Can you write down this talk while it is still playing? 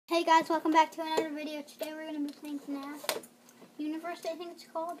Hey guys, welcome back to another video. Today we're going to be playing FNAF Universe, I think it's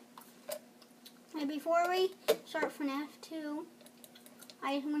called. And before we start FNAF 2,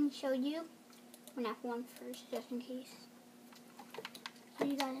 I just want to show you FNAF 1 first, just in case. So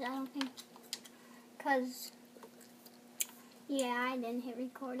you guys, I don't think, because, yeah, I didn't hit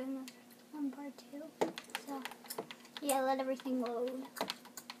record on part 2. So, yeah, let everything load.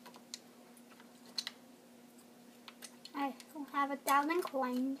 I have 1,000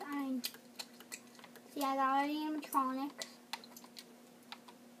 coins. See, I got all the animatronics.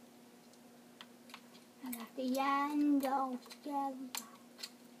 I got the Yendo together.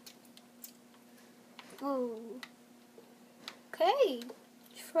 Oh. Okay.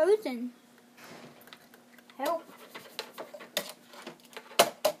 It's frozen. Help.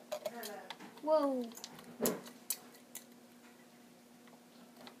 Whoa.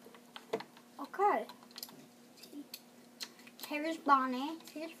 Okay. Here's Bonnie,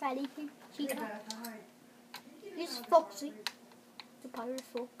 here's Freddy, here's Chica, here's Foxy, the pirate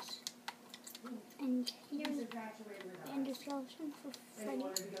Fox, and here's the endoskeleton for Freddy,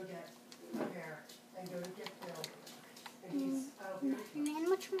 and an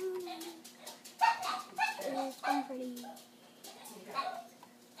animatronic, there's Freddy.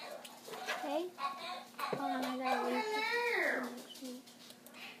 Okay, hold on, I gotta leave.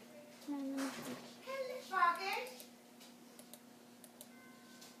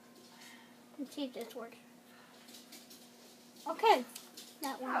 Let's see if this works. Okay,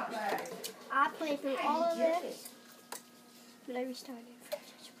 that works. I played through all of this, but I restarted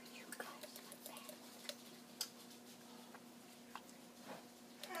just for you guys.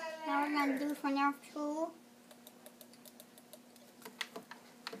 Now we're gonna do FNAF 2.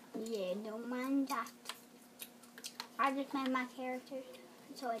 Yeah, don't mind that. I just made my characters,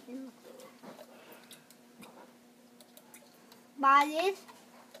 so it didn't look like that. Buy this.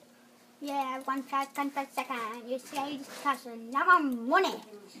 Yeah, 1 second per second. You say discussion. Now I'm money.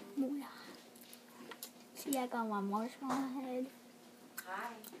 See, I got one more small head.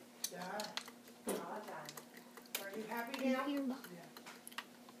 Hi. Yeah. All done. Are you happy now? Yeah.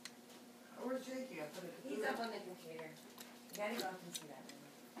 Where's Jakey? He's up on the computer. You gotta go up and see that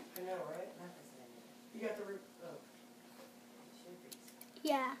one. I know, right? Not this minute. You got the oh. Should be.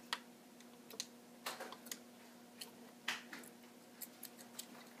 Yeah.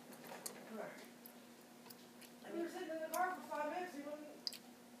 We were sitting in the car for 5 minutes. He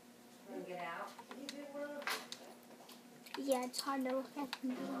wouldn't get out. He didn't want to. Yeah, it's hard to look at the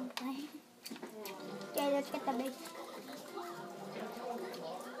middle play. Yeah, let's get the big.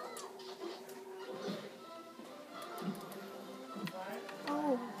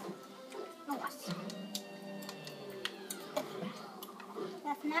 Oh. Oh, awesome. The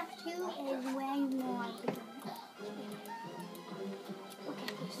FNAF 2 is way more bigger. Look at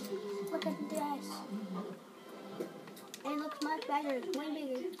this. Look at this. It looks much better. It's way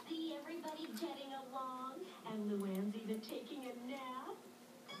bigger. To see everybody getting along, and Luann's even taking a nap.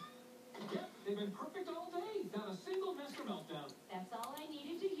 Yep, they've been perfect all day. Not a single mess or meltdown. That's all I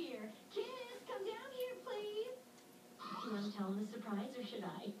needed to hear. Kids, come down here, please. You want to tell them a surprise, or should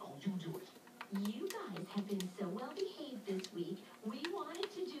I? Oh, you do it. You guys have been so well behaved this week. We wanted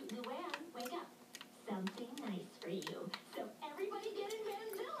to do, Luann, wake up. Something nice for you. So everybody get in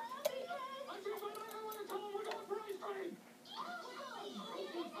Vanzilla because... I want to tell them we got a prize train.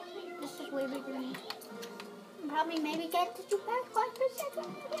 This is way bigger than me. Probably maybe get the 2 packs 5 per second.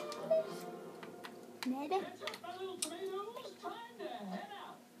 Maybe. Catch up, my little tomatoes. Time to head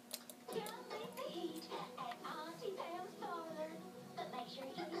out. Don't leave the heat at Auntie Pam's parlor. But make sure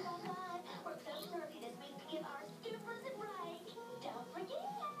you keep on live. We're so early this week to give our scoopers a break. Don't forget,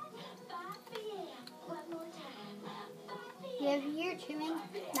 5 p.m. One more time. 5 p.m. Yeah, if you're chewing,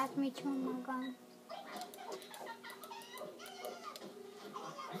 that's me chewing my gum.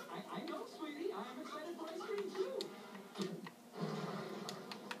 I know, sweetie. I am excited for ice cream, too.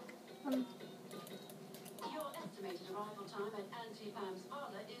 Your estimated arrival time at Auntie Pam's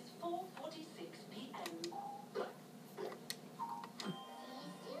parlor is 4:46 p.m.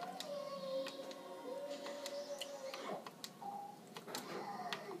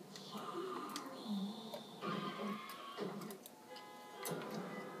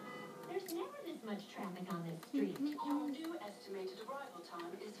 There's never this much traffic on this street. Your new estimated arrival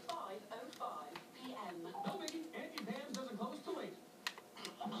time is 5:05 p.m. No biggie. Auntie Pam's doesn't close till 8.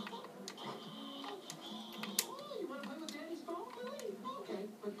 You want to play with Daddy's phone, Billy? Okay,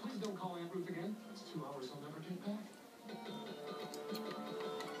 but please don't call Aunt Ruth again. It's 2 hours I'll never get back.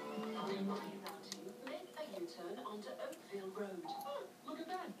 Make a U-turn onto Oakville Road. Oh, look at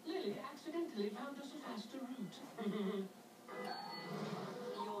that. Lily accidentally found us a faster route.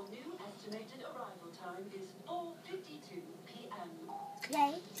 Your time is 4:52 p.m.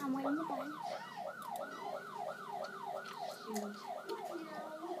 Okay, I'm waiting to die. Shoot.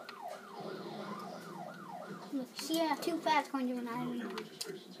 Look, see, I have 2 fast coins when I Your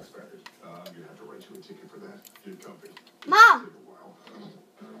registration's expired. You have to write you a ticket for that. Good company. Mom! Take a while.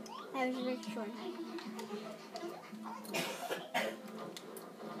 That was a very short night.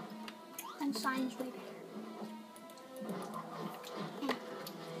 And signs right there.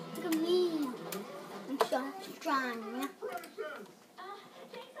 Look at me. I'm so strong. Yeah?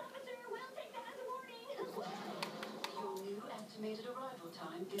 Thanks, officer. We'll take that as a warning. Your new estimated arrival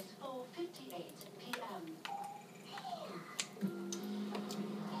time is 4:58 p.m. You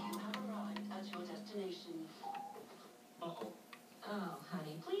have arrived at your destination. Uh-oh. Oh,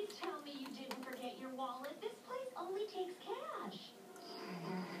 honey, please tell me you didn't forget your wallet. This place only takes cash.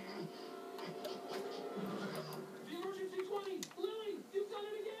 The emergency 20! Lily, you've done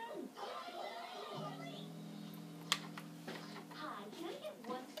it again! Hi, can I get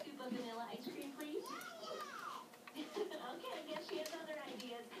 1 scoop of vanilla ice cream, please? Okay, I guess she has other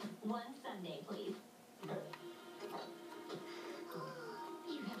ideas. 1 sundae, please.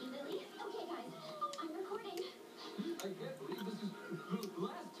 You ready, Lily? Okay, guys, I'm recording. I can't believe this is the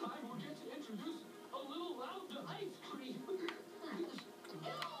last time we'll get to introduce a little loud to ice cream.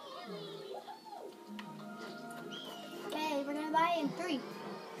 Okay, we're gonna buy in 3,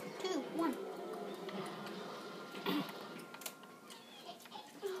 2, 1.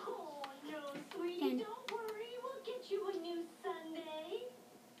 Oh, no, sweetie, And- don't worry. We'll get you a new sundae.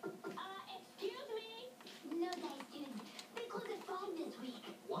 Excuse me? No, thanks, dudes. They close at 5 this week.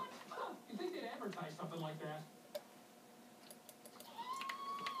 What? Huh, you think they'd advertise something like that?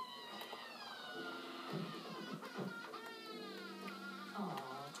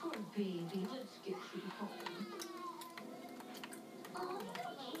 Aw, poor baby. Let's get you home. Oh,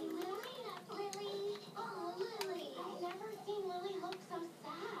 hey, Lily, that's Lily. Oh, Lily. I've never seen Lily look so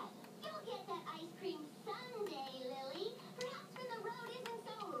sad. You'll get that ice cream someday, Lily. Perhaps when the road isn't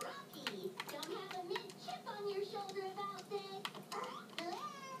so rocky. Don't have a mint chip on your shoulder about this.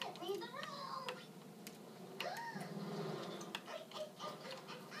 Leave the room.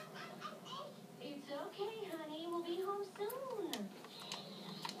 It's okay, honey. We'll be home soon.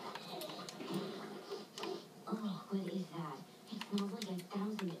 Oh, what is that? It smells like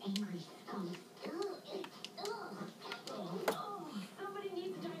 1,000 angry skunks. Oh, somebody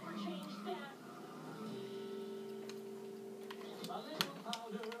needs a diaper change, Sam. A little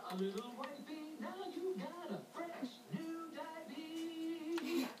powder, a little wiping. Now you've got a fresh new diaper.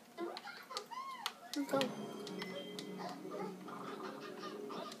 Let's go.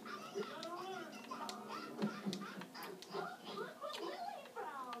 We got a runner. Look what Lily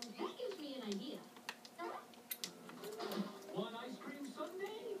found. That gives me an idea. 1 ice cream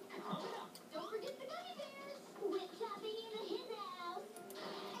sundae coming up. Don't forget the gummy bears. Whip topping in his house.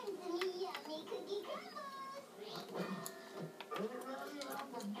 And some yummy cookie combos.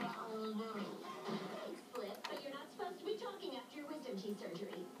 Thanks, Flip, but you're not supposed to be talking after your wisdom teeth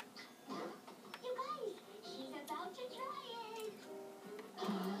surgery. You guys, she's about to try it.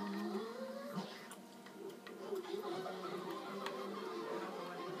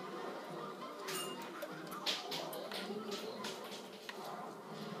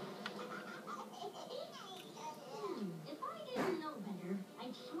 If I didn't know better,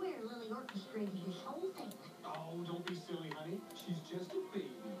 I'd swear Lily orchestrated this whole thing. Oh, don't be silly, honey. She's just a baby.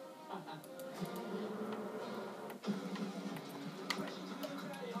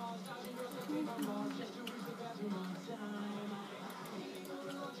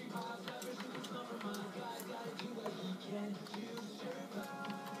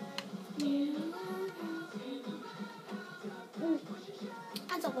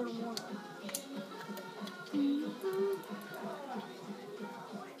 That's a little more.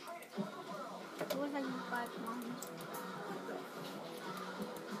 It was like 5 lines.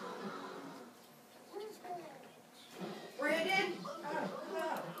 Brandon?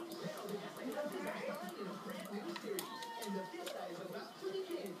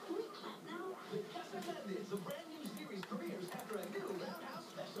 It's a brand new series premieres after a new Red House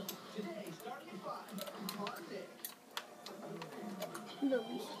special. Today, starting at 5 on Nick.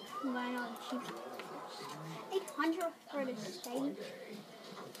 Louis. Buying all the cheap stuff. 800 for the stage. Okay.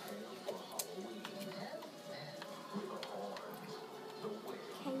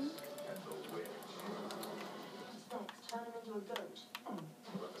 Thanks. Turn him into a goat.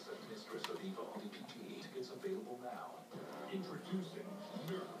 Maleficent, Mistress of Evil, DPT. It's available now. Introducing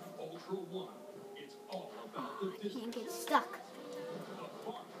Nerf Ultra One. It's all about the Can't distance. get stuck. The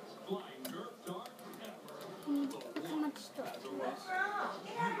farthest flying Nerf dart ever. Look how much stuff. What's wrong?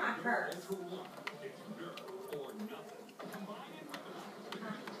 Get out of my purse. Ultra One. It's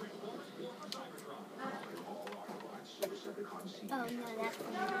Oh no, that's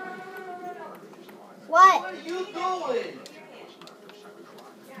what? What are you doing?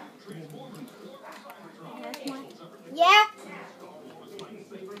 That's my... Yeah. What are you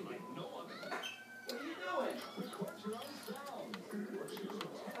doing?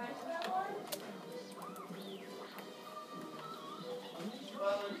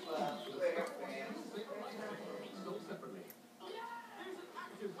 Sold separately. There's an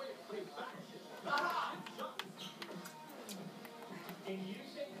active way to play back. Can you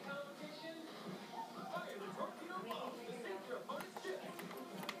shake the competition? Fire the torpedo bomb to sink your opponent's ship.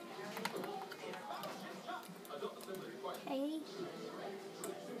 Adult assembly required. Hey.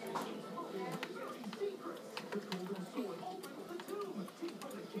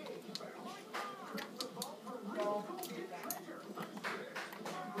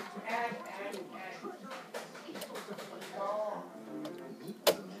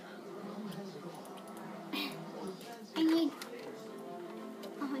 I need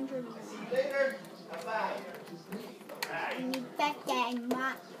 100 more. Later. Bye. I need that guy,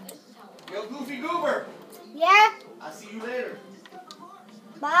 Ma. Yo, Goofy Goober. Yeah. I'll see you later.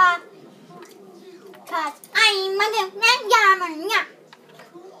 Bye. Cause I'm a diamond.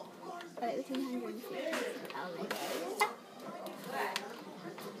 Wait, 250.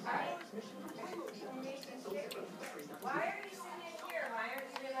 Why are you sitting here? Why aren't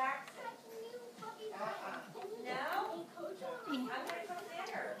you relaxing? No? I'm gonna come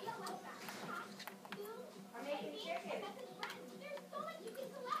there. I'm making chicken.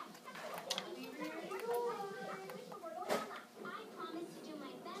 I promise to do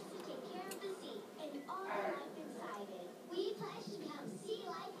my best to take care of the sea and all the life inside it. We pledge to become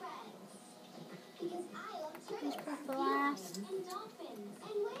sea-like friends. Because I love turtles, Last. and dolphins,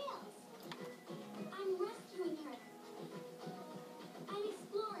 and whales. I'm rescuing her. I'm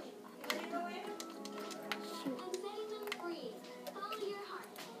exploring. Where are you going? I'm setting them free. Follow your heart.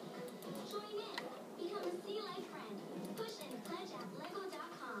 Join in. Become a sea-like friend. Push and pledge at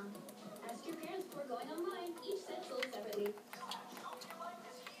Lego.com. Ask your parents before going online. Each set sold separately.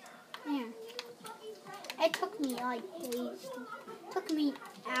 There. It took me like days. Took me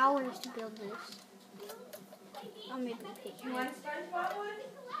hours to build this. I'll make a You picture. want SpongeBob one?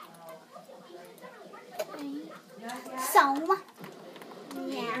 Not yet? So,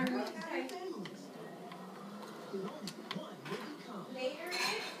 yeah. Okay. Later, Miss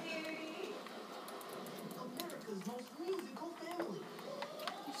Beauty.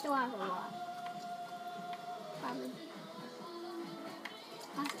 I still have a lot. Probably.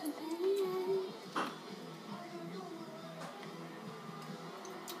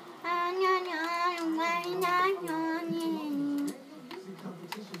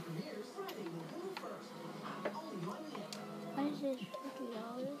 What is this? $50?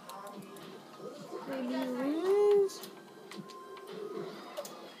 Three balloons.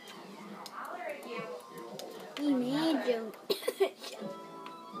 Holler at you. He made you.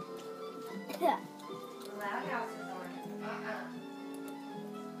 The loud house is on.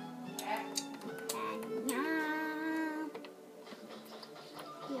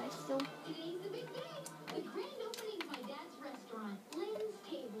 Yeah, still. Today's the big day. The grand opening of my dad's restaurant, Lynn's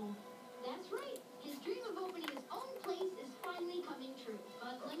Table. That's right. His dream of opening his own place is finally coming true.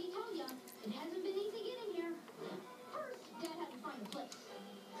 But let me tell ya, it hasn't been easy getting here. First, Dad had to find a place.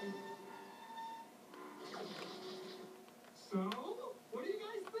 So, what do you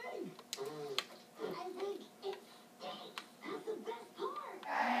guys think? I think it stinks. That's the best part.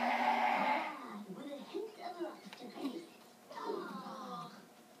 With a hint of lobster paste. Oh.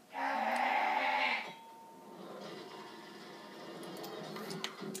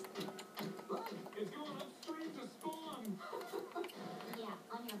 Look, it's going upstream to spawn. Yeah,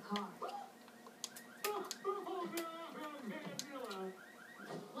 on your car.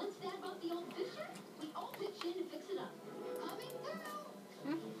 Once Dad bought the old Fisher, we all pitched in to fix it up. Coming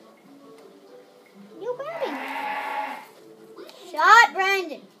through. You baby. Shut,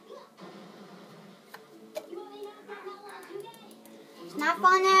 Brandon. You want to know how long today? It's not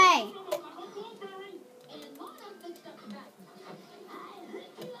funny. And Mona fixed up the bathroom. I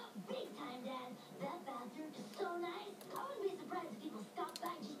hooked you up big time, Dad. That bathroom is so nice. I wouldn't be surprised if people stop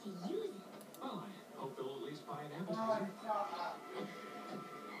by just to use it. Well, I hope they'll at least buy an appetizer.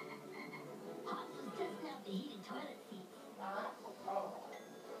 Pops was testing out the heated toilet seats.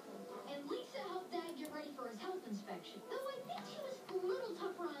 And Lisa helped Dad get ready for his health inspection. Though I think she was a little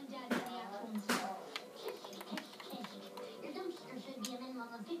tougher on Dad than the actual inspection. Your dumpster should be a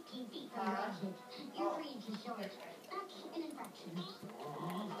minimum of 15 feet from your exit. You're 3 inches short. That's an infraction. No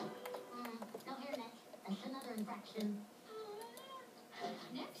hairnet. That's another infraction.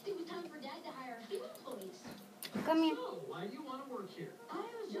 Next, it was time for Dad to hire a few employees. Come here. So, why Why do you want to work here? I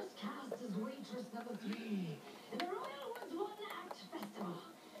was just cast as waitress number 3 in the Royal Woods One Act Festival.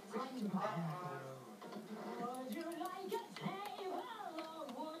 So I can would you like a table or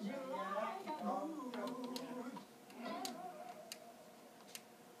would you like a booth?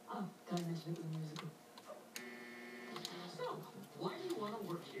 Oh, gotta mention it was a musical. So, why do you want to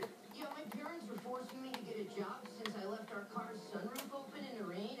work here? Yeah, my parents were forcing me to get a job since I left our car's sunroof open in the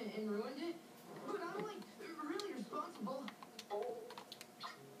rain and ruined it. But I'm like really responsible.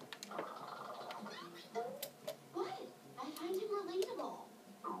 What? I find him relatable.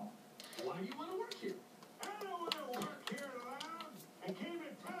 Why do you want to work here? I don't want to work here, Loud. I came to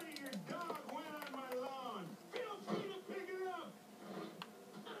tell you your dog went on my lawn. Feel free to pick it up.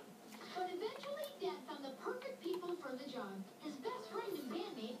 But eventually, Dad found the perfect people for the job. His best friend and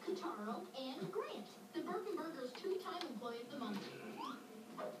bandmate, Kataro, and Grant, the Burger Burger's 2-time Employee of the Month.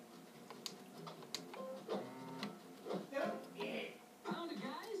 Found it,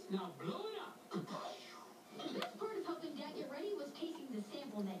 guys. Now blow it up. The best part of helping Dad get ready was tasting the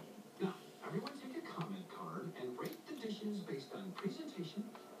sample menu. Now, everyone take a comment card and rate the dishes based on presentation,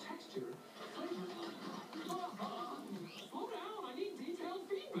 texture, flavor. Slow down. I need detailed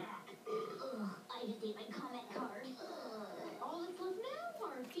feedback. Ugh, I just ate my comment card. All that's left now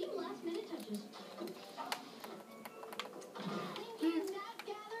are a few last-minute touches. Thank you, staff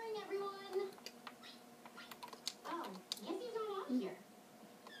gathering, everyone. Oh, guess he's not out here.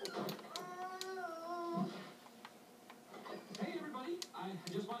 Hey, everybody. I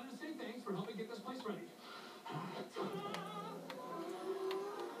just wanted to say thanks for helping get this place ready.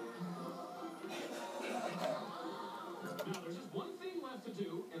 Now, there's just one thing left to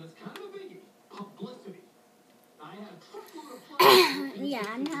do, and it's kind of a biggie. Publicity. I had a truckload of flyers. Yeah,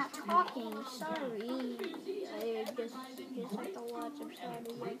 I'm not talking. Sorry. I just have to watch. I'm sorry.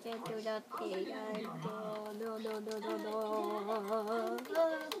 I can't do that thing. No. There's a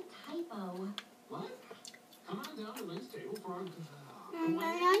typo. What? Come on down to Lynn's table for our... I Oh,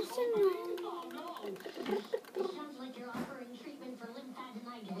 no! It sounds like you're offering treatment for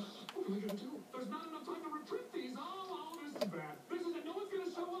lymphadenitis. What are we gonna do? There's not enough time to reprint these. Oh, this is bad. This is that no one's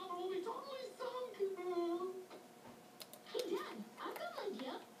gonna show up and we'll be totally sunk. Hey, Dad, I've got an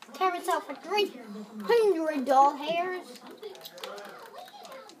idea. Carrots out for $300 doll hairs. Something. Oh, look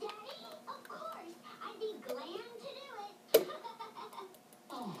it out, Daddy. Of course. I'd be glad to do it.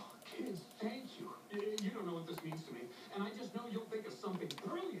 Oh, kids, thank you. You don't know what this means to me, and I just know you'll think of something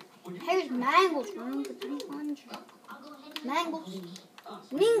brilliant. When you Here's Mangles room for 300. I'll go ahead and Mangles. Us,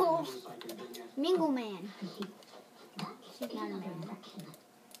 Mingles. recycling bin, yes. Mingle Man. She's It's not a another gender. direction.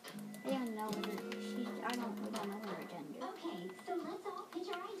 I don't know her. We don't know her gender. Okay, so let's all pitch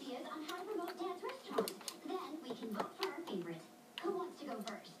our ideas on how to promote Dad's restaurant. Then we can vote for our favorite. Who wants to go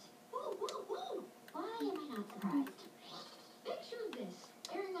first? Woo, woo, woo! Why am I not surprised? Picture this,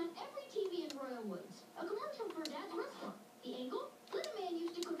 airing on every TV in Royal Woods. A commercial for Dad's restaurant. The angle? Let a man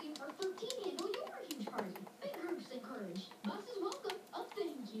used to cooking for 13 handle your huge party. Big groups encouraged. Bosses welcome. A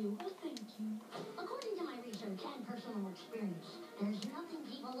thank you. A thank you. According to my research and personal experience, there's nothing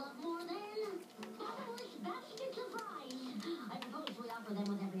people love more than Polish baskets of fries. I propose we offer them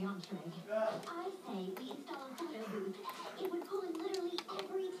with every entree. I say we install a photo booth. It would pull in literally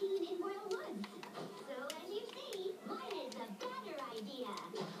every teen in Royal Woods. So as you see, mine is a better idea.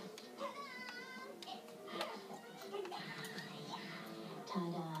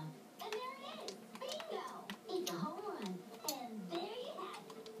 Ta-da! And there it is! Bingo! It's a home run. And there you have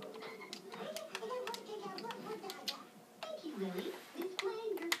it. Thank you, Lily.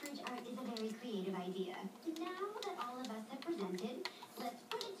 Displaying your fridge art is a very creative idea. Now that all of us have presented, let's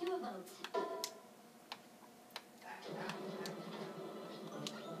put it to a vote.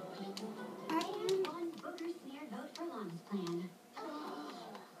 And one Booker smear vote for Lana's plan.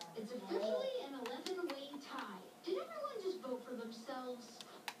 It's officially an 11-way tie. Did everyone just vote for themselves?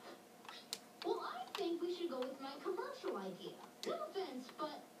 Well, I think we should go with my commercial idea. No offense,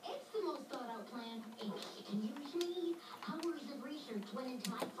 but it's the most thought-out plan. Excuse me? Hours of research went into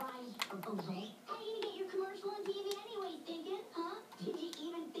my fries proposal. How are you gonna get your commercial on TV anyway, thinking? Huh? Did you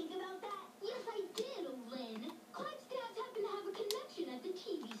even think about that? Yes, I did, Lynn. Clyde's dads happen to have a connection at the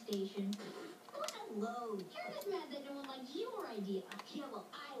TV station. What a load. You're just mad that no one liked your idea. Yeah, well,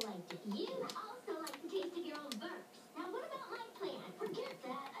 I liked it. You also like to taste of your own burps. Now, what about my plan? Forget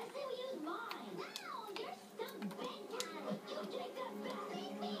that. I say we use mine. No, you're stuck big time. You take that back.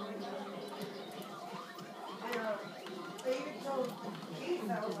 David told Keith,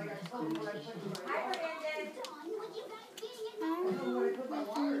 I was like, I told him when I put my Hi, Brandon. Dawn, would you guys be in when I put my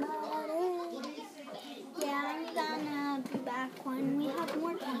water. What do you say, Keith? Yeah, I'm gonna be back when we have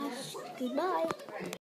more tasks. Goodbye.